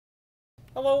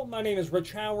Hello, my name is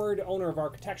Rich Howard, owner of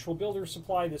Architectural Builders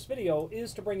Supply. This video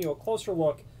is to bring you a closer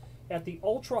look at the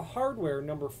Ultra Hardware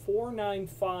number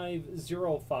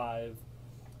 49505.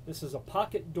 This is a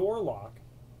pocket door lock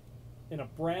in a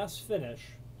brass finish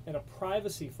and a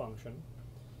privacy function.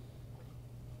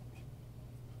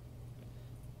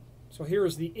 So here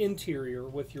is the interior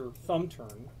with your thumb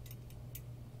turn.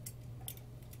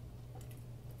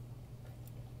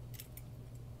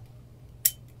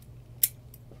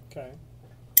 Okay.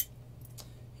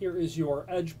 Here is your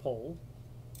edge pole.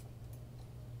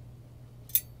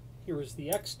 Here is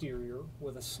the exterior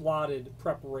with a slotted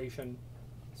preparation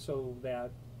so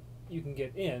that you can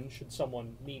get in should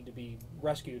someone need to be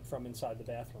rescued from inside the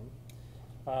bathroom.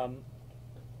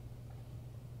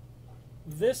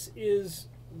 This is,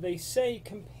 they say,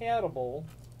 compatible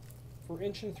for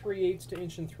 1 3/8 to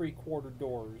 1 3/4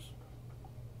 doors.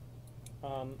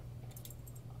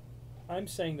 I'm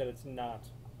saying that it's not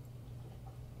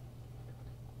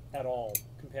at all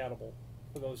compatible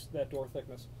for that door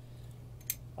thickness.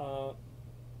 The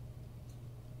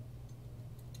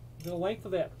length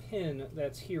of that pin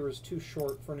that's here is too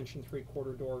short for an 1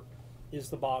 3/4 door is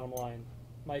the bottom line.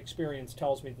 My experience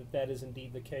tells me that that is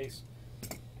indeed the case.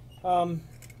 And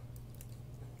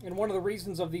one of the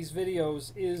reasons of these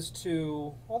videos is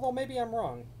to, although maybe I'm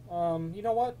wrong. You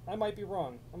know what? I might be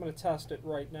wrong. I'm going to test it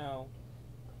right now.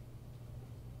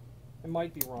 I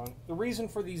might be wrong. The reason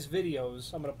for these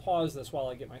videos, I'm going to pause this while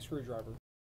I get my screwdriver,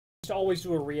 is to always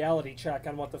do a reality check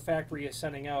on what the factory is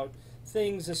sending out.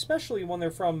 Things, especially when they're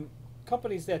from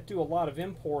companies that do a lot of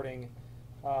importing,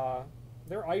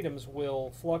 their items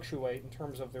will fluctuate in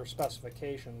terms of their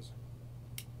specifications.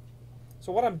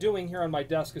 So what I'm doing here on my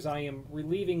desk is I am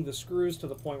relieving the screws to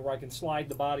the point where I can slide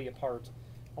the body apart.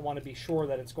 I want to be sure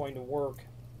that it's going to work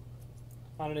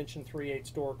on an 1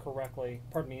 3/8 door correctly.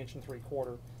 Pardon me, 1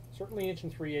 3/4. Certainly 1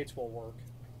 3/8 will work.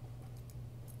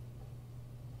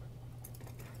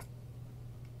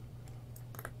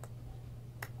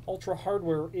 Ultra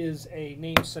Hardware is a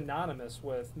name synonymous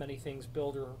with many things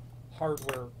builder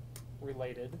hardware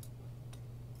related.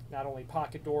 Not only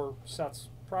pocket door sets,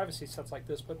 privacy sets like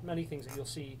this, but many things that you'll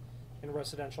see in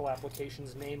residential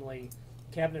applications, namely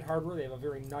cabinet hardware. They have a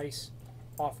very nice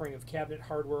offering of cabinet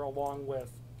hardware along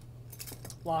with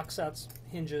lock sets,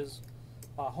 hinges,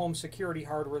 home security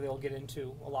hardware. They'll get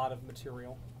into a lot of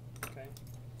material. Okay,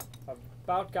 I've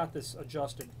about got this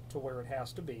adjusted to where it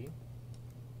has to be.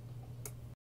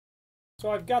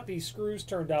 So I've got these screws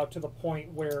turned out to the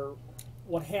point where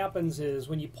what happens is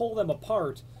when you pull them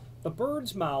apart, the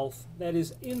bird's mouth that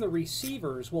is in the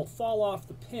receivers will fall off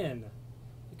the pin.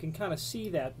 You can kind of see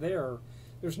that there.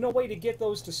 There's no way to get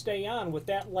those to stay on with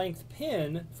that length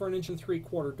pin for an 1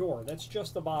 3/4 door. That's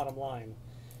just the bottom line.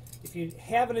 If you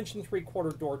have an 1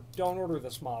 3/4 door, don't order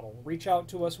this model. Reach out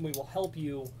to us and we will help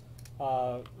you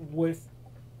with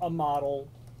a model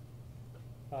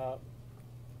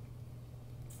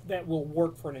that will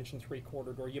work for an 1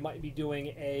 3/4 door. You might be doing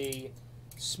a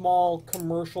small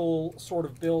commercial sort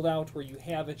of build out where you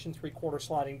have 1 3/4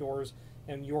 sliding doors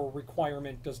and your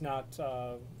requirement does not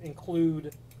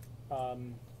include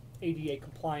ADA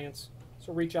compliance.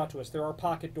 So reach out to us. There are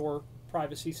pocket door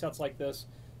privacy sets like this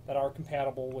that are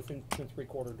compatible with 1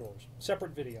 3/4 doors.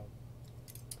 Separate video.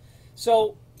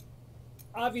 So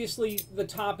obviously the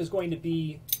top is going to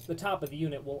be, the top of the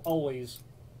unit will always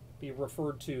be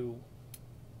referred to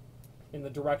in the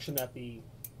direction that the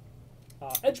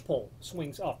edge pole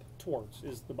swings up towards,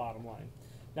 is the bottom line.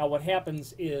 Now what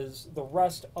happens is the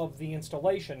rest of the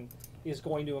installation is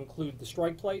going to include the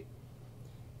strike plate.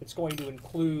 It's going to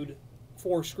include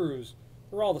 4 screws.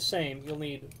 They're all the same. You'll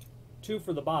need 2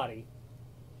 for the body.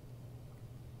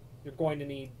 You're going to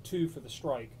need 2 for the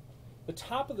strike. The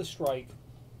top of the strike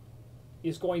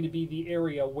is going to be the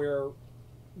area where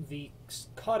the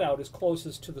cutout is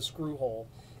closest to the screw hole,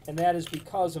 and that is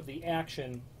because of the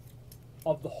action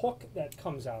of the hook that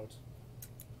comes out.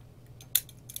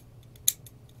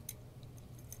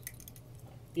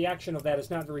 The action of that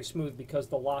is not very smooth because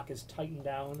the lock is tightened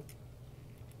down.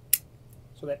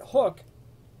 So that hook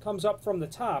comes up from the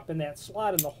top, and that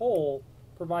slot in the hole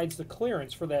provides the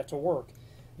clearance for that to work.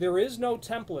 There is no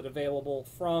template available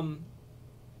from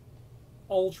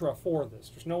Ultra for this.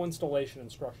 There's no installation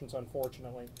instructions,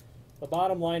 unfortunately. The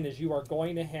bottom line is you are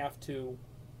going to have to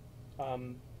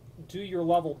do your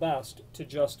level best to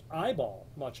just eyeball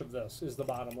much of this, is the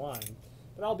bottom line.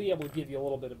 But I'll be able to give you a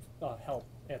little bit of help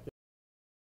at this.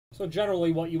 So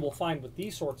generally what you will find with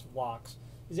these sorts of locks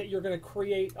is that you're going to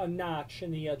create a notch in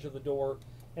the edge of the door,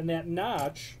 and that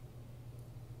notch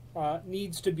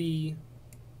needs to be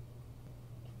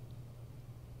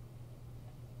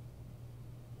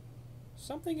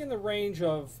something in the range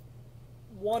of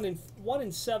 1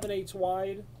 7/8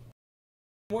 wide.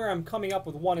 Where I'm coming up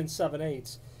with 1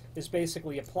 7/8 is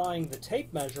basically applying the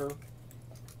tape measure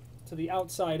to the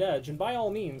outside edge. And by all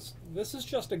means, this is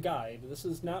just a guide. This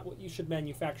is not what you should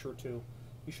manufacture to.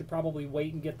 You should probably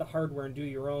wait and get the hardware and do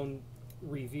your own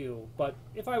review. But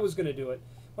if I was going to do it,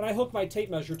 when I hook my tape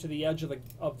measure to the edge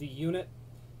of the unit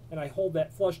and I hold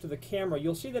that flush to the camera,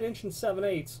 you'll see that 1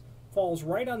 7/8 falls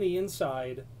right on the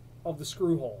inside of the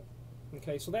screw hole.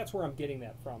 Okay, so that's where I'm getting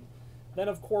that from. Then,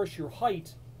 of course, your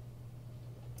height,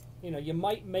 you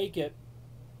might make it,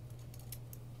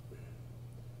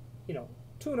 2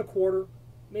 1/4,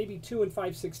 maybe 2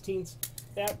 5/16.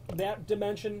 That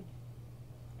dimension,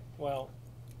 well,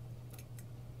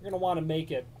 you're going to want to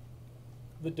make it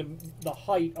the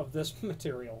height of this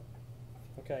material.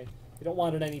 Okay, you don't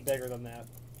want it any bigger than that.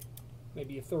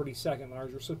 Maybe a 32nd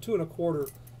larger. So 2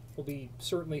 1/4 will be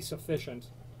certainly sufficient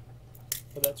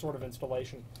for that sort of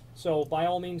installation. So by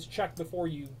all means, check before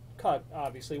you cut,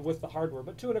 obviously, with the hardware.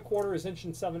 But 2 1/4 is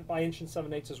 1 7 by 1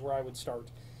 7/8 is where I would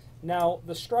start. Now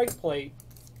the strike plate,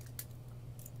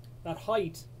 that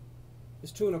height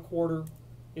is 2 1/4.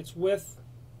 Its width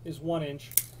is 1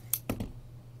 inch.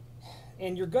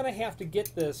 And you're going to have to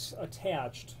get this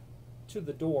attached to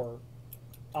the door.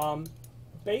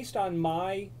 Based on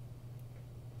my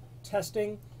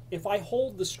testing, if I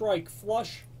hold the strike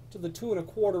flush to the 2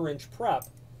 1/4 inch prep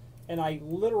and I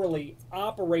literally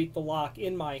operate the lock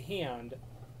in my hand,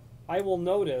 I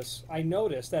notice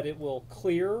that it will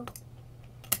clear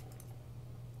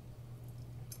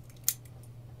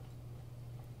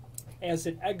as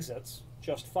it exits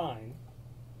just fine.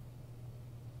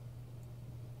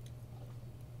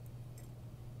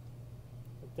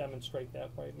 I'll demonstrate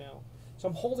that right now. So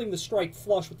I'm holding the strike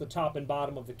flush with the top and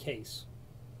bottom of the case.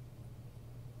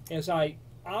 As I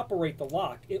operate the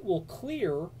lock, it will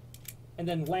clear and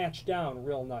then latch down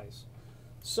real nice.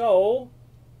 So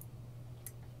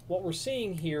what we're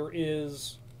seeing here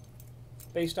is,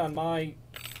 based on my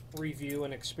review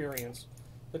and experience,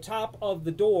 the top of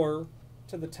the door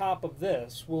to the top of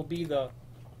this will be the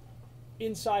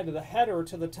inside of the header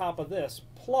to the top of this,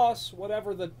 plus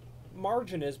whatever the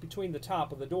margin is between the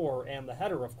top of the door and the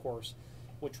header, of course,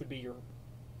 which would be your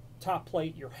top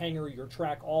plate, your hanger, your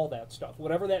track, all that stuff.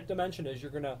 Whatever that dimension is,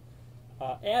 you're going to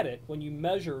add it when you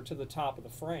measure to the top of the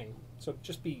frame. So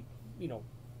just be,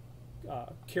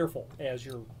 careful as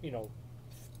you're,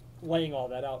 laying all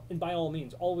that out. And by all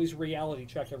means, always reality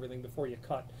check everything before you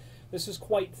cut. This is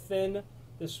quite thin.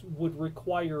 This would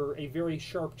require a very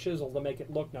sharp chisel to make it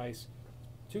look nice.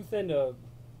 Too thin to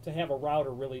have a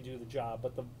router really do the job,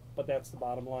 but that's the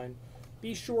bottom line.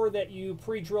 Be sure that you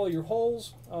pre-drill your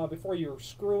holes before you're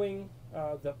screwing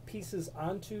the pieces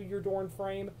onto your door and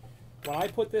frame. When I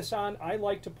put this on, I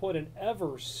like to put an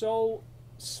ever so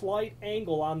slight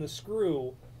angle on the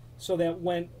screw so that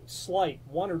when slight,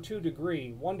 1 or 2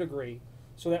 degree, 1 degree,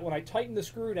 so that when I tighten the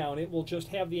screw down, it will just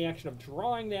have the action of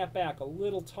drawing that back a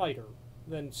little tighter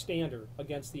than standard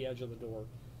against the edge of the door.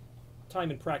 Time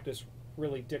and practice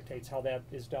really dictates how that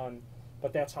is done,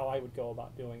 but that's how I would go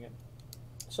about doing it.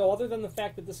 So other than the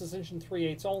fact that this is 1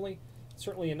 3/8 only,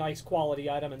 certainly a nice quality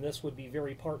item, and this would be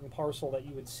very part and parcel that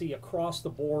you would see across the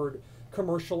board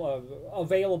commercial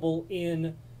available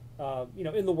in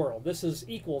in the world. This is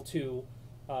equal to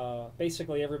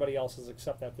basically everybody else's,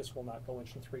 except that this will not go 1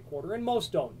 3/4, and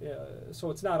most don't. So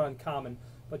it's not uncommon,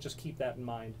 but just keep that in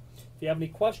mind. If you have any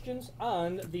questions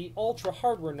on the Ultra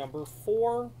hardware number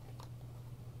 4,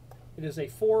 it is a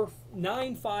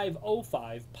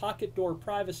 49505 pocket door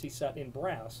privacy set in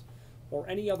brass, or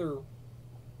any other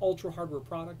Ultra hardware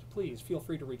product, please feel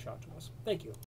free to reach out to us. Thank you.